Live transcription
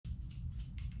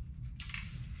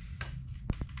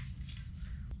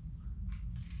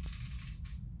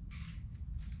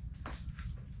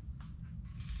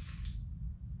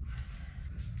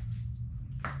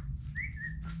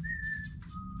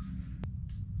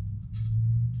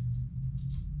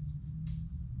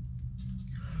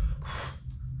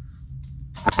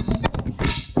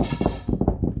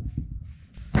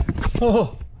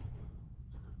Oh,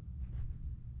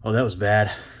 oh, that was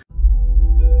bad.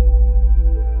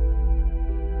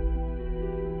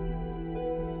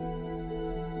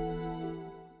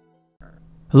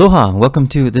 Aloha, welcome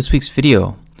to this week's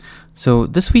video. So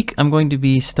this week I'm going to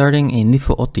be starting a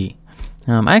Nifo Oti.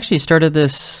 I actually started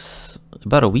this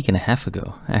about a week and a half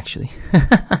ago, actually.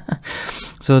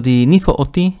 So the Nifo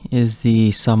Oti is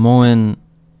the Samoan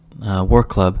war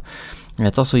club. And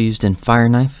it's also used in fire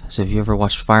knife. So if you ever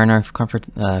watched fire knife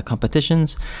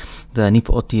competitions, the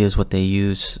Nifo Oti is what they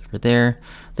use for there.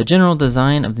 The general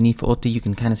design of the Nifo Oti, you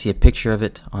can kind of see a picture of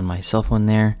it on my cell phone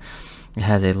there. It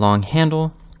has a long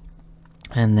handle,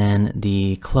 and then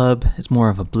the club is more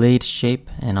of a blade shape,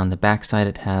 and on the back side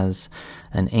it has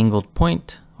an angled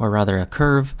point, or rather a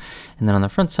curve, and then on the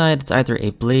front side it's either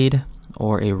a blade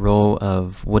or a row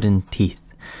of wooden teeth.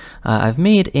 I've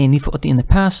made a Nifo Oti in the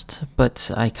past, but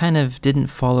I kind of didn't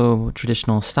follow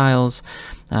traditional styles.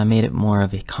 I made it more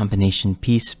of a combination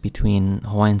piece between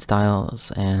Hawaiian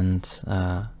styles and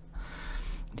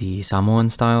the Samoan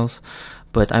styles,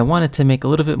 but I wanted to make a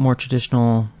little bit more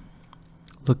traditional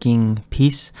looking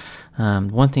piece.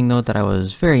 One thing though that I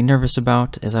was very nervous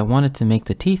about is I wanted to make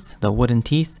the teeth, the wooden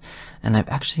teeth, and I've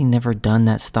actually never done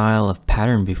that style of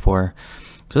pattern before.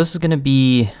 So this is going to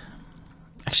be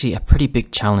actually a pretty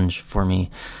big challenge for me.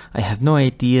 I have no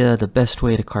idea the best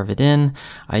way to carve it in.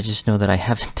 I just know that I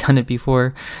haven't done it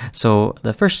before. So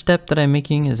the first step that I'm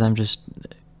making is I'm just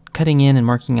cutting in and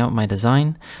marking out my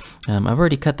design. I've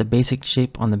already cut the basic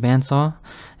shape on the bandsaw,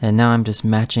 and now I'm just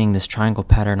matching this triangle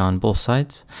pattern on both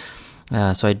sides.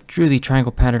 So I drew the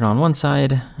triangle pattern on one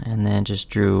side and then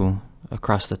just drew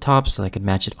across the top so I could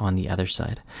match it on the other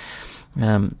side.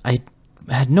 I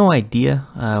had no idea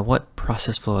what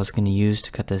process flow I was going to use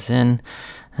to cut this in.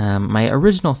 My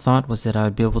original thought was that I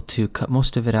would be able to cut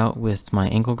most of it out with my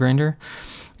angle grinder.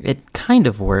 It kind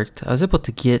of worked. I was able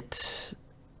to get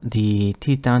the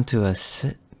teeth down to a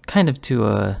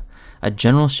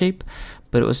general shape,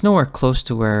 but it was nowhere close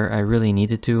to where I really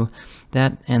needed to.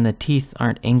 That and the teeth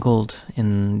aren't angled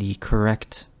in the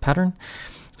correct pattern,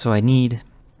 so I need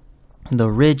the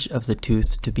ridge of the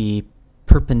tooth to be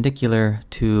perpendicular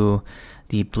to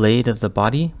the blade of the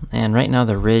body, and right now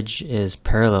the ridge is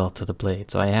parallel to the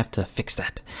blade, so I have to fix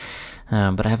that.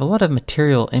 But I have a lot of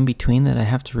material in between that I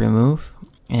have to remove,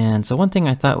 and so one thing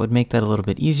I thought would make that a little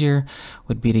bit easier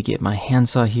would be to get my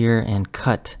handsaw here and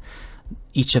cut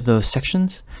each of those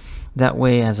sections. That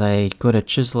way, as I go to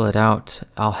chisel it out,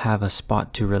 I'll have a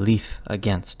spot to relief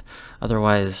against.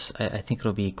 Otherwise, I think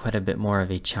it'll be quite a bit more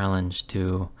of a challenge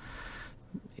to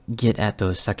get at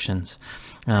those sections.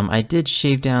 I did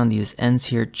shave down these ends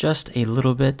here just a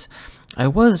little bit. I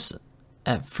was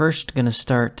at first going to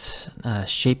start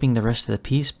shaping the rest of the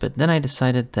piece, but then I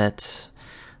decided that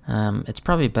it's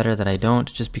probably better that I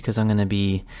don't, just because I'm going to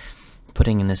be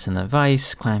putting this in the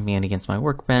vise, clamping it against my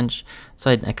workbench.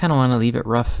 So I kind of want to leave it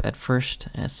rough at first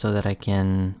so that I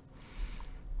can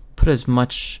put as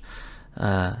much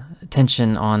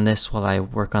tension on this while I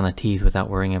work on the teeth without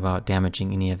worrying about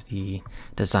damaging any of the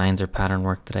designs or pattern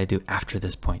work that I do after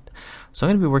this point. So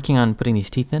I'm going to be working on putting these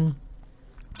teeth in,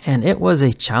 and it was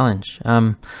a challenge.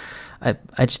 I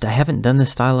haven't done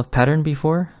this style of pattern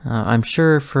before. I'm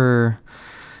sure for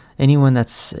anyone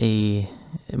that's a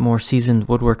more seasoned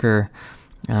woodworker,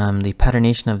 the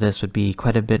patternation of this would be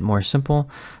quite a bit more simple,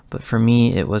 but for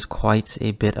me it was quite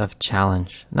a bit of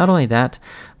challenge. Not only that,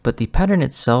 but the pattern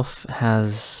itself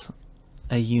has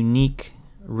a unique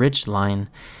ridge line,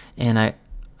 and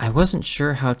I wasn't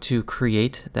sure how to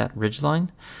create that ridge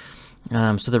line.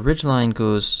 So the ridge line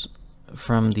goes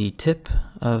from the tip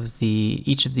of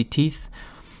each of the teeth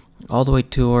all the way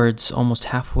towards almost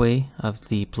halfway of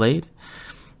the blade,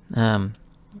 and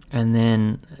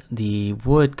then the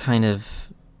wood kind of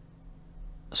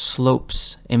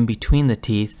slopes in between the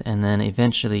teeth and then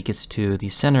eventually gets to the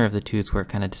center of the tooth where it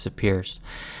kind of disappears.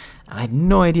 I had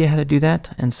no idea how to do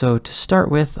that, and so to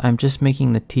start with, I'm just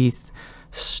making the teeth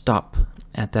stop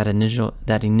at that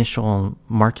initial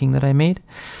marking that I made,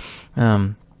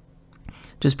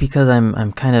 just because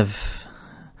I'm kind of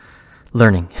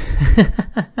learning.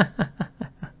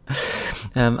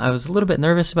 I was a little bit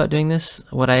nervous about doing this.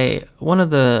 One of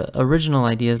the original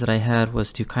ideas that I had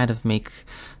was to kind of make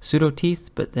pseudo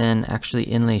teeth, but then actually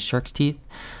inlay shark's teeth.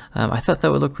 I thought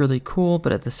that would look really cool,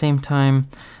 but at the same time,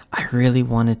 I really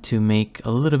wanted to make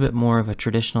a little bit more of a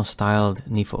traditional styled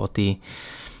Nifo Oti,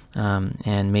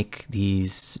 and make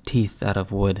these teeth out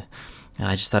of wood.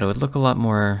 I just thought it would look a lot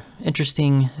more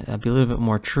interesting, be a little bit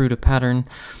more true to pattern,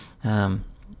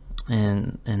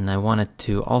 and I wanted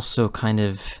to also kind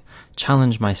of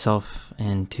challenge myself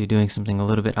into doing something a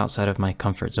little bit outside of my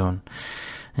comfort zone.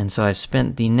 And so I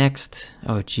spent the next,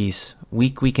 oh geez,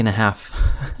 week and a half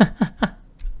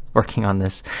working on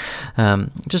this.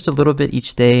 Just a little bit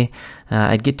each day.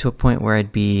 I'd get to a point where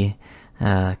I'd be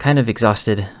kind of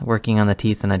exhausted working on the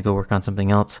teeth, and I'd go work on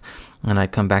something else, and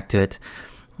I'd come back to it.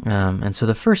 And so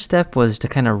the first step was to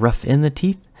kind of rough in the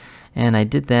teeth, and I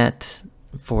did that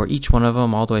for each one of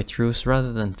them all the way through. So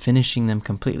rather than finishing them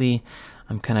completely,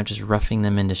 I'm kind of just roughing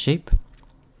them into shape.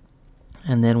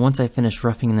 And then once I finish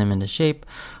roughing them into shape,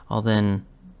 I'll then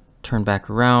turn back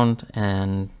around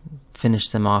and finish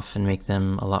them off and make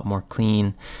them a lot more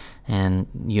clean and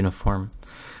uniform.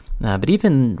 But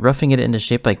even roughing it into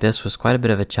shape like this was quite a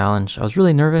bit of a challenge. I was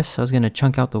really nervous. I was going to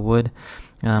chunk out the wood.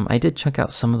 I did chunk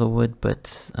out some of the wood,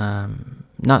 but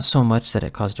not so much that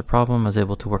it caused a problem. I was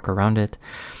able to work around it.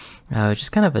 It was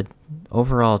just kind of an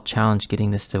overall challenge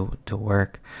getting this to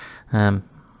work. I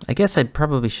guess I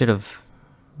probably should have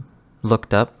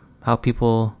looked up how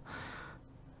people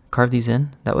carve these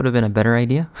in. That would have been a better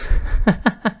idea.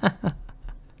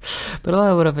 But all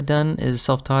I would have done is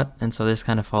self-taught, and so this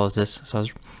kind of follows this. So I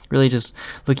was really just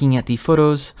looking at the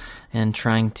photos and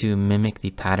trying to mimic the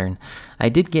pattern. I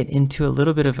did get into a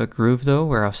little bit of a groove though,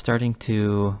 where I was starting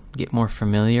to get more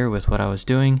familiar with what I was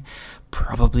doing,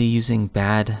 probably using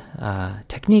bad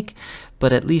technique,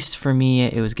 but at least for me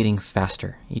it was getting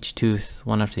faster. Each tooth,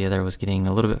 one after the other, was getting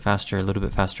a little bit faster, a little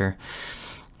bit faster.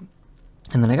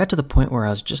 And then I got to the point where I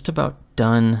was just about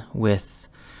done with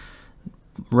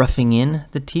roughing in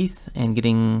the teeth and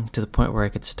getting to the point where I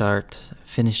could start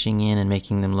finishing in and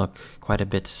making them look quite a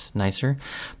bit nicer.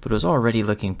 But it was already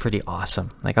looking pretty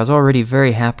awesome. Like, I was already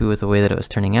very happy with the way that it was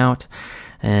turning out,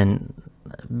 and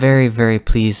very, very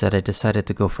pleased that I decided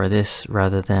to go for this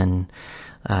rather than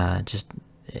just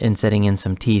setting in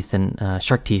some teeth and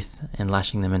shark teeth and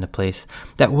lashing them into place.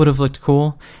 That would have looked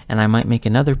cool, and I might make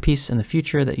another piece in the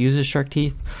future that uses shark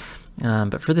teeth.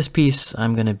 But for this piece,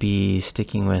 I'm going to be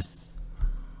sticking with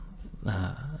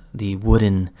the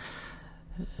wooden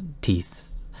teeth.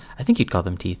 I think you'd call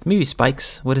them teeth. Maybe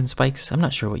spikes, wooden spikes. I'm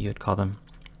not sure what you would call them.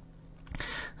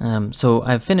 So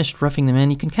I've finished roughing them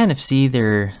in. You can kind of see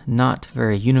they're not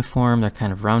very uniform. They're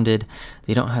kind of rounded.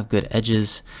 They don't have good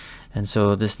edges. And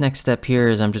so this next step here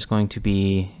is I'm just going to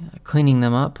be cleaning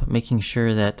them up, making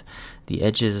sure that the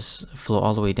edges flow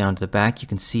all the way down to the back. You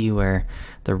can see where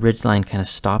the ridge line kind of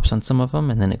stops on some of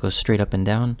them, and then it goes straight up and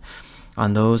down.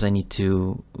 On those, I need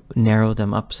to narrow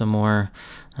them up some more.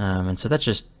 And so that's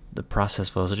just the process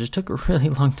flows. It just took a really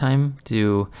long time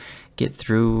to get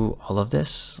through all of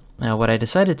this. Now, what I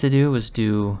decided to do was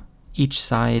do each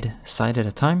side at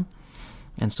a time.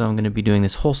 And so I'm going to be doing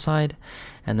this whole side.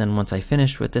 And then once I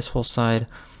finish with this whole side,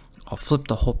 I'll flip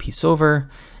the whole piece over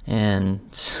and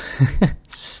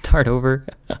start over.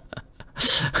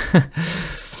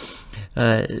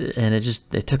 And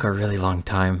it took a really long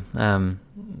time.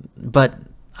 But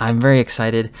I'm very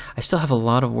excited. I still have a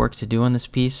lot of work to do on this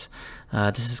piece.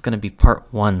 This is going to be part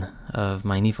 1 of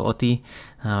my Nifo Oti.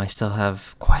 I still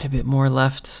have quite a bit more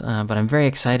left, but I'm very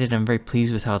excited. I'm very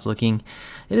pleased with how it's looking.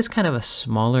 It is kind of a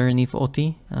smaller Nifo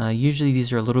Oti. Usually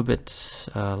these are a little bit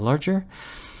larger.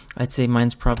 I'd say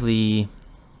mine's probably,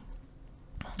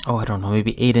 I don't know,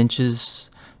 maybe 8 inches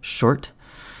short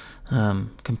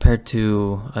compared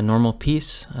to a normal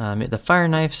piece. The fire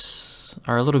knives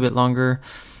are a little bit longer,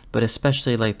 but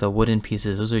especially like the wooden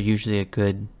pieces, those are usually a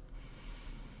good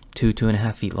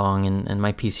 2.5 feet long, and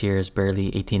my piece here is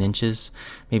barely 18 inches,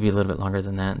 maybe a little bit longer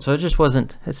than that. So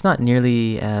it's not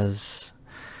nearly as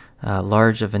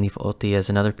large of a Nifo Oti as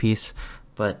another piece,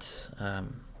 but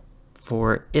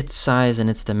for its size and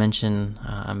its dimension,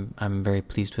 I'm very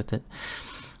pleased with it.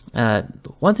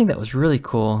 One thing that was really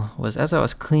cool was as I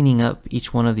was cleaning up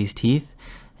each one of these teeth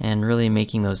and really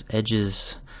making those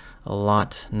edges a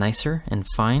lot nicer and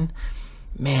fine,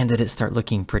 man, did it start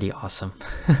looking pretty awesome.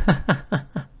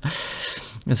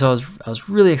 And so I was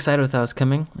really excited with how it was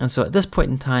coming. And so at this point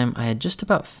in time, I had just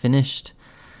about finished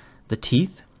the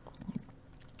teeth,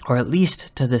 or at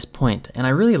least to this point, and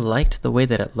I really liked the way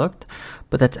that it looked,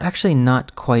 but that's actually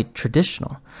not quite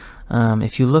traditional.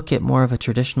 If you look at more of a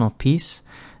traditional piece,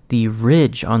 the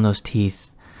ridge on those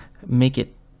teeth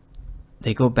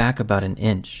they go back about 1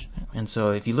 inch. And so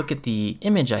if you look at the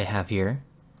image I have here,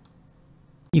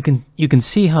 you can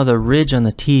see how the ridge on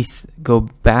the teeth go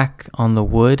back on the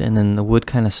wood, and then the wood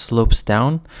kind of slopes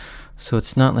down. So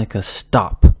it's not like a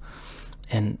stop.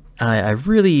 And I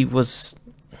really was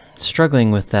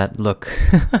struggling with that look.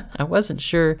 I wasn't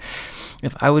sure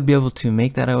if I would be able to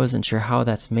make that. I wasn't sure how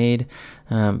that's made,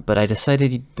 but I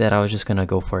decided that I was just gonna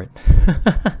go for it.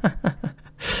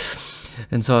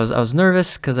 And so I was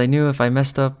nervous because I knew if I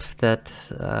messed up that,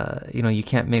 you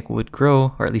can't make wood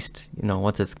grow, or at least,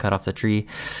 once it's cut off the tree.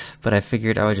 But I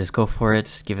figured I would just go for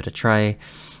it, give it a try.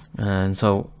 And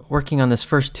so working on this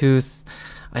first tooth,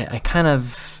 I kind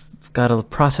of got a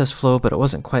process flow, but it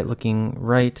wasn't quite looking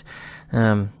right.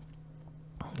 The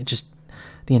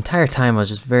entire time I was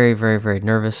just very, very, very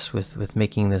nervous with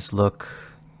making this look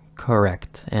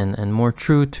correct and more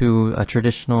true to a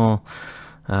traditional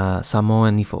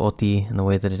Samoan Nifo Oti in the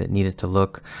way that it needed to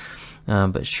look.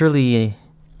 But surely,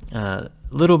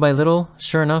 little by little,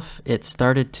 sure enough, it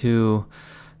started to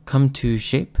come to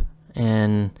shape,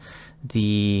 and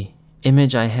the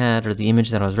image I had, or the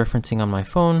image that I was referencing on my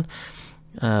phone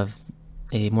of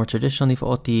a more traditional Nifo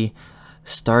Oti,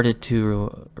 started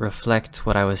to reflect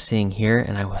what I was seeing here,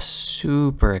 and I was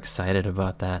super excited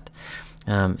about that.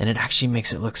 And it actually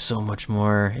makes it look so much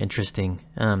more interesting.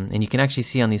 And you can actually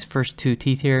see on these first two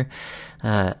teeth here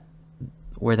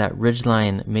where that ridge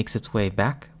line makes its way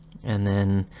back, and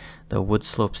then the wood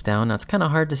slopes down. Now it's kind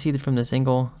of hard to see from this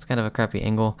angle. It's kind of a crappy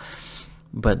angle,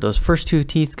 but those first two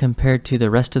teeth compared to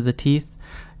the rest of the teeth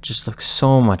just look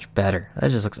so much better. That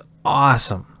just looks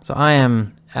awesome. So I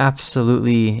am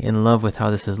absolutely in love with how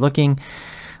this is looking.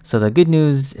 So the good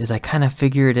news is I kind of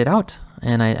figured it out,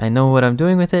 and I know what I'm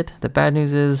doing with it. The bad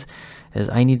news is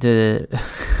I need to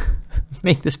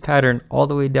make this pattern all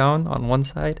the way down on one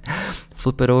side,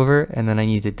 flip it over, and then I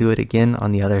need to do it again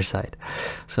on the other side.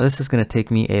 So this is going to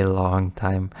take me a long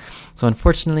time. So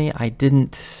unfortunately, I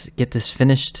didn't get this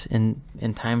finished in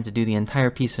time to do the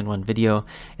entire piece in one video.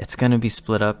 It's going to be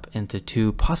split up into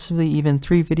 2, possibly even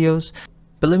 3 videos.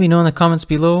 But let me know in the comments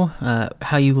below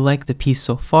how you like the piece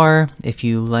so far. If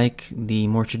you like the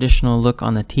more traditional look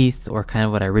on the teeth, or kind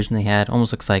of what I originally had.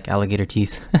 Almost looks like alligator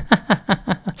teeth.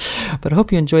 But I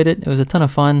hope you enjoyed it. It was a ton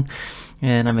of fun,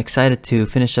 and I'm excited to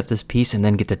finish up this piece and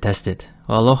then get to test it.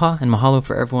 Well, aloha and mahalo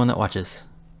for everyone that watches.